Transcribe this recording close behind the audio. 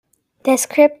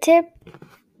Descriptive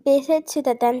visit to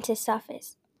the dentist's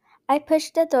office. I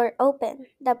push the door open.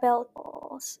 The bell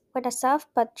tolls with a soft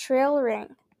but shrill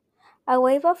ring. A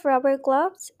wave of rubber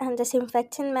gloves and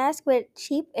disinfectant mask with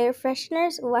cheap air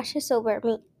fresheners washes over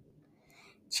me.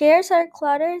 Chairs are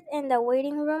cluttered in the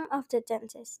waiting room of the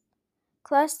dentist.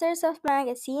 Clusters of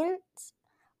magazines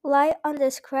lie on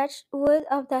the scratched wood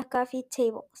of the coffee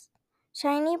tables.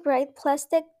 Shiny bright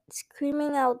plastic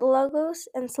screaming out logos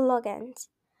and slogans.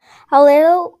 A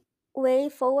little way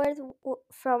forward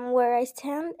from where I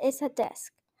stand is a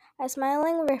desk. A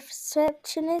smiling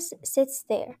receptionist sits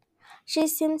there. She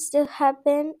seems to have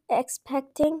been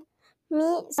expecting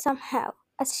me somehow,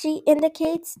 as she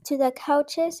indicates to the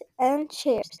couches and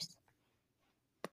chairs.